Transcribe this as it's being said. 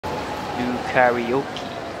karaoke.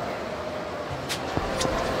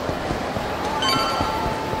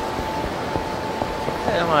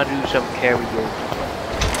 I want to do some karaoke.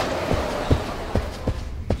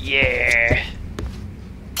 Yeah.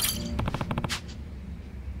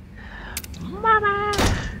 Mama.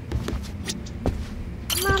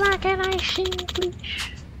 Mama, can I sing,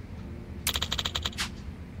 please?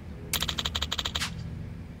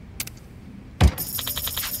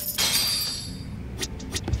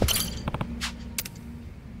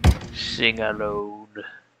 Sing alone.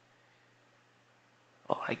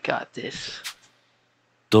 Oh, I got this.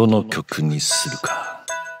 どの曲にするか。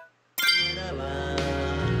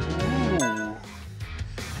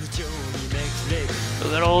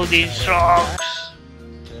Look at all these songs.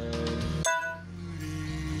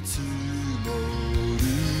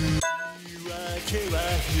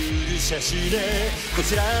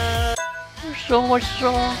 There's so much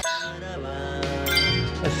songs.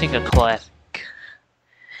 Let's sing a classic.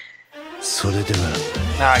 それでは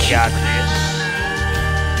I got this.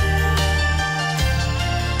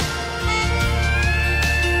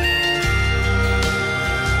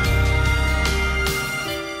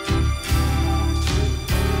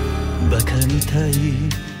 Baka Mitai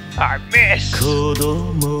I miss. 子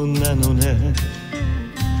供なのね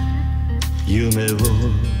夢を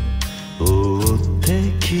追っ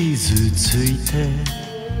て傷ついて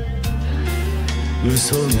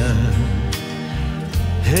嘘が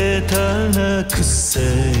下手なくせ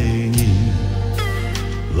に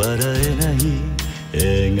笑えない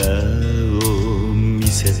笑顔を見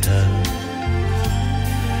せた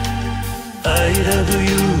I love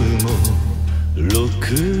you もろ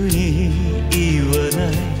くに言わな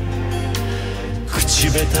い口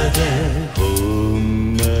下手でほ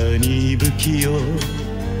んまに不器用な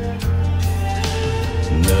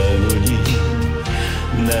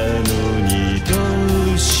のにど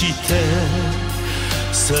うして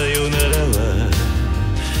さよならは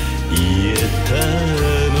言えた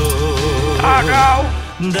の Oh no!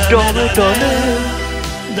 ダメ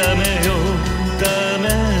ダメよダメ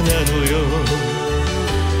なのよ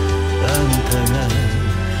あんたが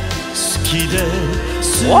好きで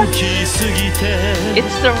好きすぎて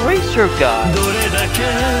It's the racer guy. どれだけ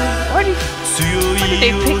Why did 強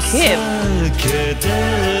いを避けて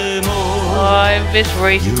も Oh, I miss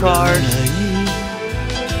race cars.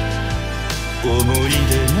 思い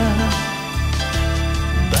出が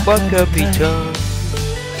Baka Mitai.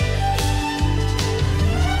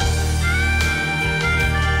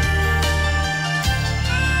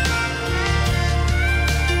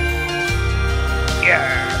 Yeah.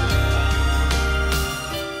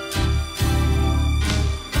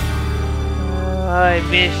 I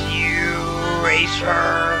miss you,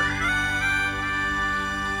 racer.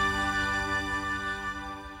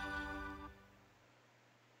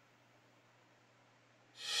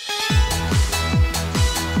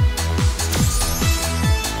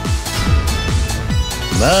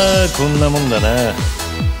 Ah, こんなもんだな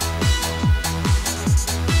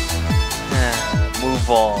Move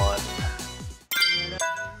on.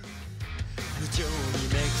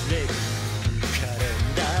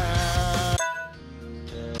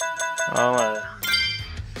 I wanna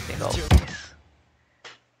think all this.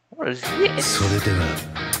 What is this? それでは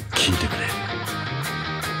聞いてくれ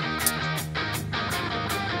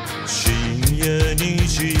深夜2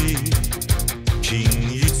時均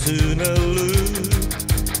一なる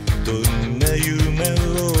どんな夢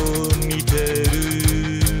を見てる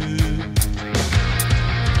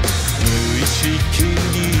無意識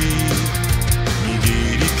に握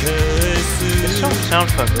り返 This す song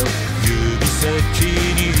sounds familiar. 指先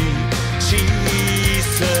に小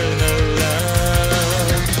さなら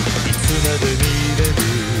いつまで見れる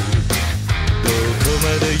どこま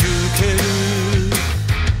で行ける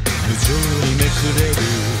無情にめくれる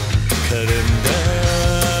カレンダ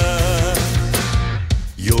ー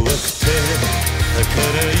弱くて儚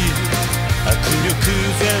い握力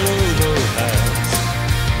ゼロのは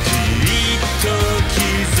ずきっと気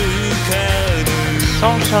づかぬ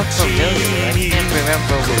Song sounds familiar. I can't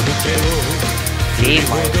remember what game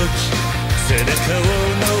I was. 背中を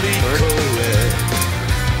乗り越え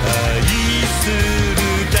愛する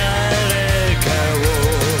誰かを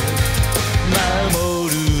守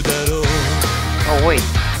るだろう Oh wait,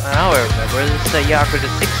 now I remember. This is the Yakuza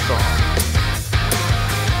 6 song.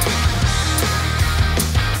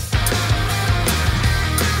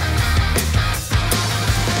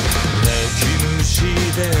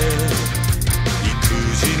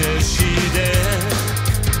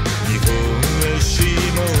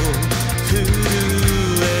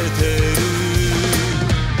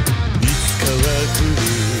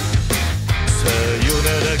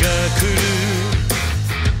 Sayonara が来る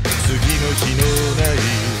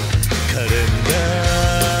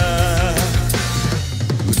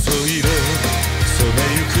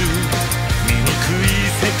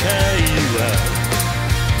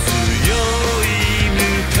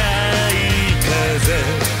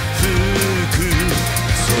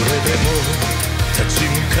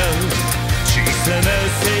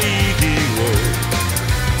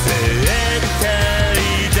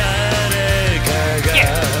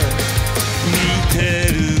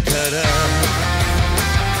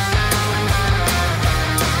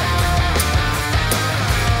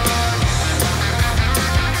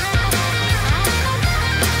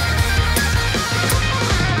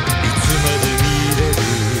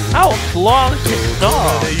long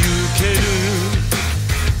song.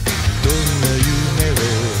 どんな夢を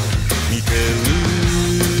見てる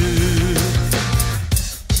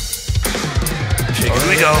Here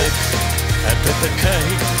we go. 暖かい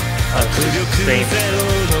迫力ゼロ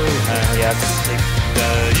の花 Yeah, 大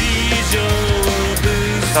丈夫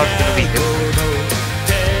さこの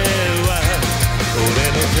手は俺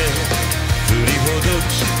の手振りほど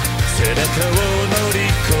き背中を乗り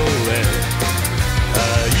越え愛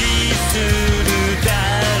する誰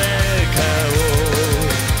かを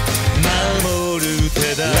守る手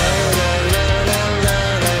だ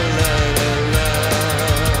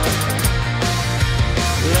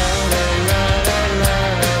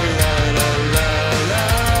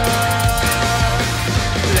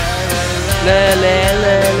La la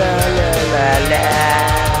la la la la la.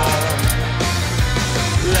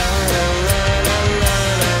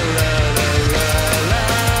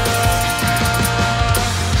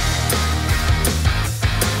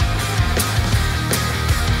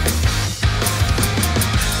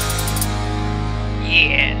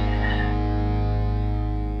 Yeah.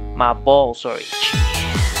 My balls are itchy.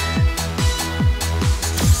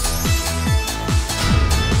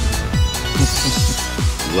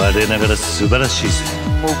 我ながら素晴らしいぜ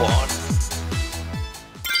Move on.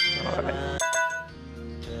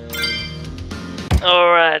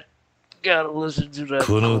 Alright. Gotta listen to that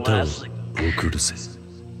この歌を classic. 送るぜ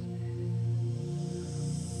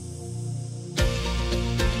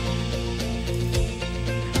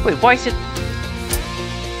Wait, why is it?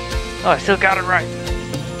 Oh, I still got it right.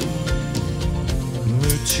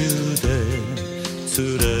 夢中で貫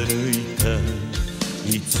いた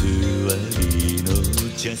偽りの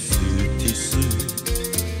ジャスティス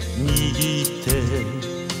握って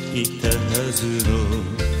いたはずの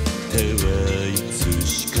手はいつ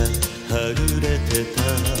しかはぐれてた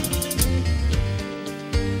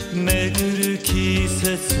巡る季節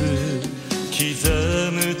刻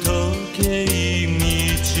む時計道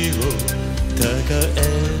をたがえ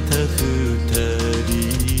た二人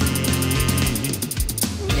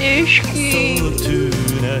So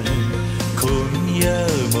tonight 今夜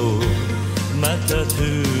もまた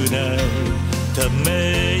tonight た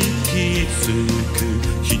め息つく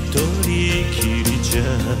一人きりじゃ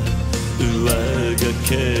上が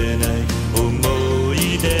けない思い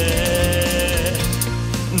出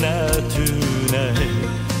な tonight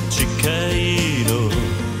近いの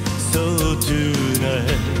So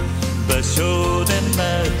tonight 場所で待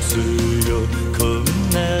つよこん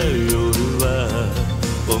な夜は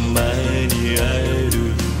お前に会える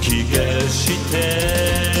気がして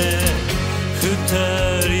二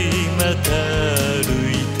人また歩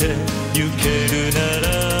いて行けるなら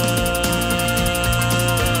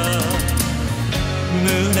胸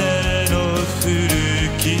の古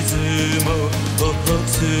傷も頬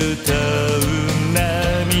伝う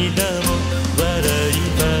涙も笑い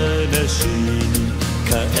話に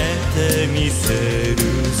変えてみせる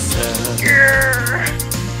さ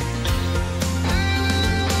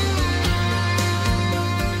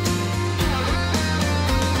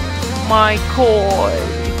My koi.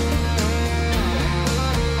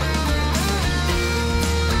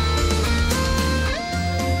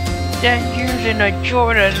 Dangers in a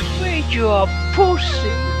Jordan made you a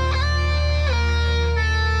pussy.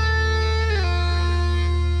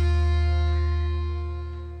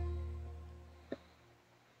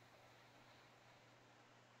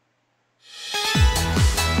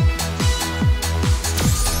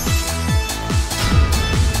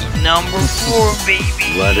 Number 4, baby.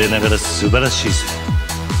 我ながら素晴らしいぜ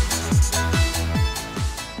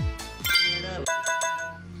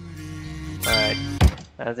Alright.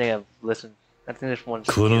 I think I've listened. I think this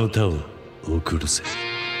one's この歌を送るぜ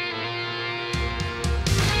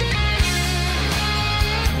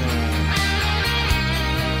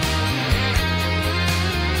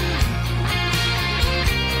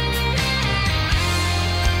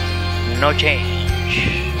no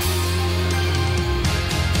change.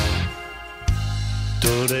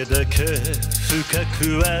 どれだけ深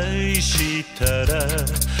く愛したら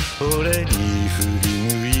俺に振り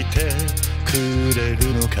向いてくれ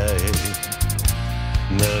るのかい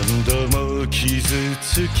何度も傷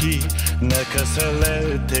つき泣かさ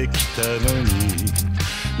れてきたのに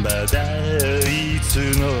まだいつ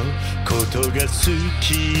のことが好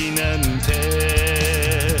きなん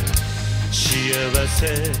て幸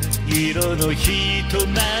せ色の人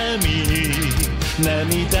並みに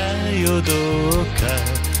涙よどうか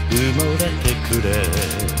埋もれてくれ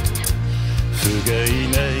不甲斐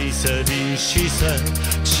ない寂しさ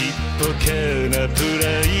ちっぽけなプラ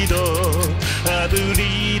イドあぶ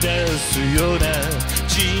り出すような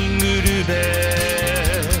ジングルで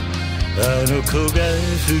あの子が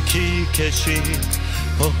吹き消し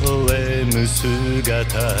微笑む姿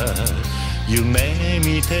夢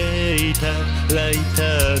見ていたライタ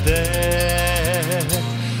ーで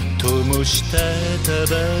灯したタ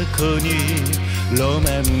バコにロ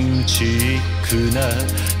マンチックな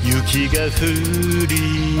雪が降り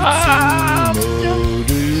積も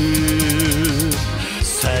る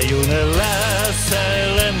さよならさ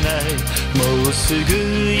らないもうすぐ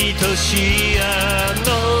愛しいあの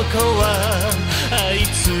子はあい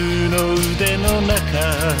つの腕の中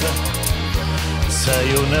さ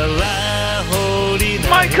よなら放り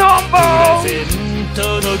ないプレゼント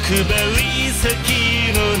の配り先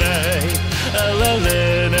のない哀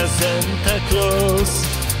れなサンタクロース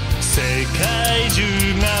世界中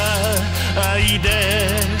が愛で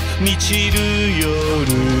満ちる夜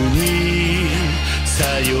に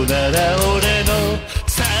さよなら俺の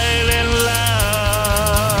サイレンラ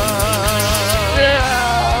ブ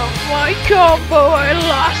My combo, I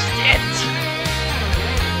lost it!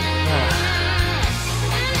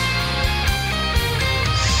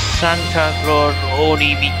 Santa Claus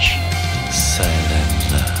Onimichi.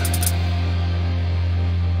 Silent love.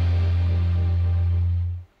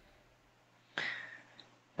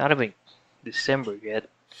 Not even December yet.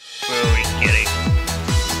 Where are we getting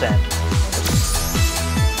Santa?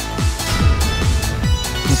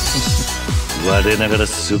 我ながら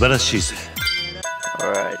素晴らしいぜ。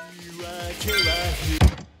Alright.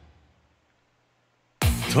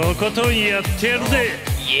 とことんやってやるぜ。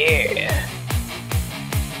Yeah.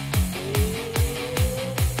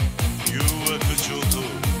 誘惑上等、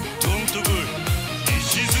どんとこい。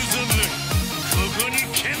石津侍、ここに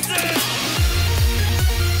健在。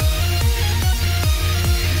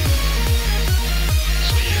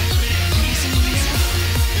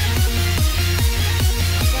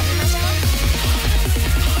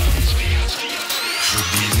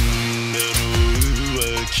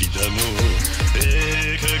だもえ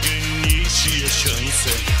え加減にしやしゃいさ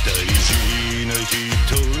大事な人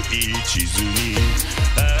一途に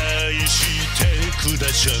愛してくだ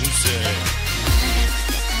しゃんさ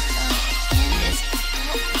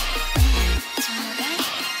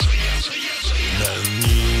何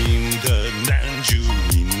人だ何十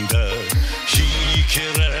人だひけ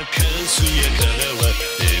らかすやからは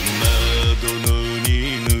エマ殿に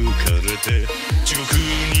抜かれて地獄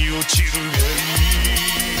に落ちるがいい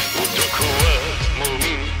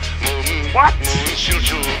What?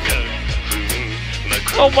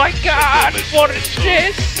 Oh my god, what is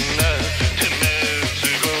this?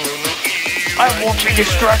 I won't be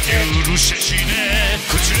distracted.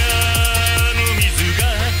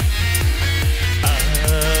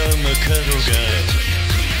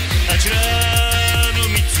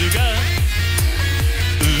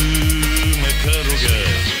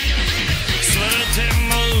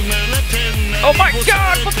 Oh my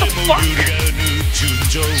god, what the fuck?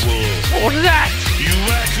 What was that?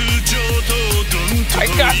 I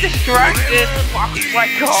got distracted. Fuck my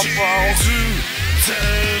combo.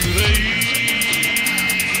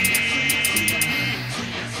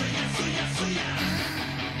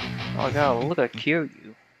 Oh my god, look at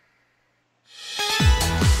Kiryu.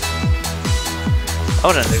 I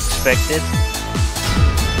wouldn't have expected.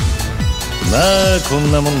 まあこ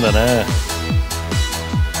んなもんだな。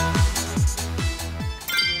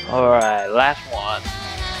 Alright, last one.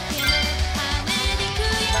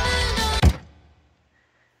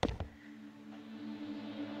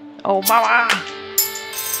 Oh, mama!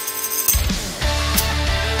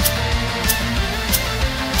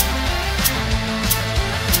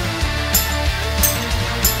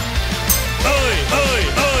 Oi, oi,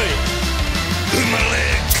 oi! Umale,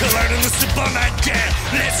 color in the Sabonaka.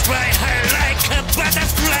 Let's fly high like a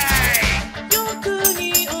butterfly.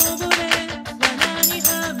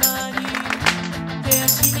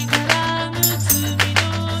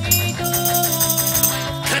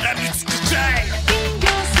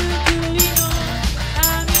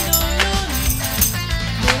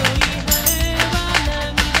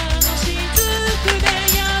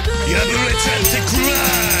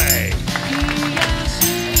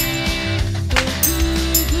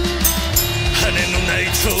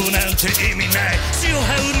 意味ない血を這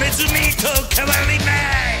うネズミと変わりな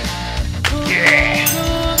い Yeah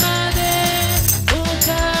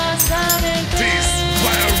This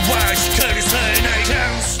wild wild 光さえない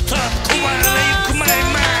Can't stop 壊れゆく前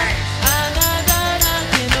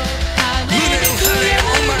胸を張れ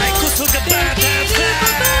お前こそがバタフラ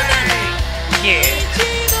イ Yeah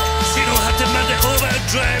地の果てまでオーバー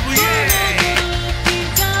ドライブ Yeah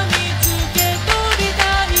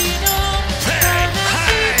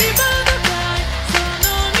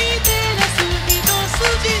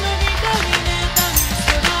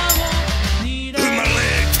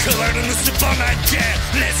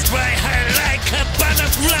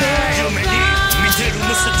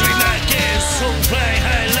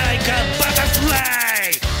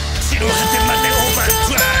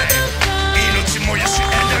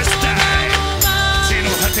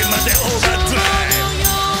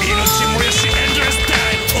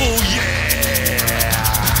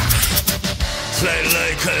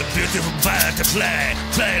like a beautiful butterfly.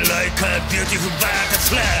 Fly like a beautiful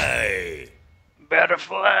butterfly.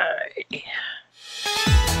 Butterfly.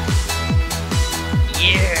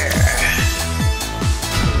 Yeah.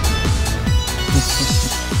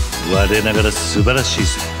 我ながら素晴らしい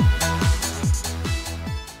ぜ。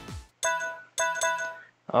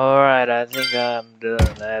 Alright, I think I'm done.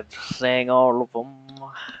 I've sang all of them.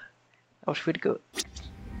 That was pretty good.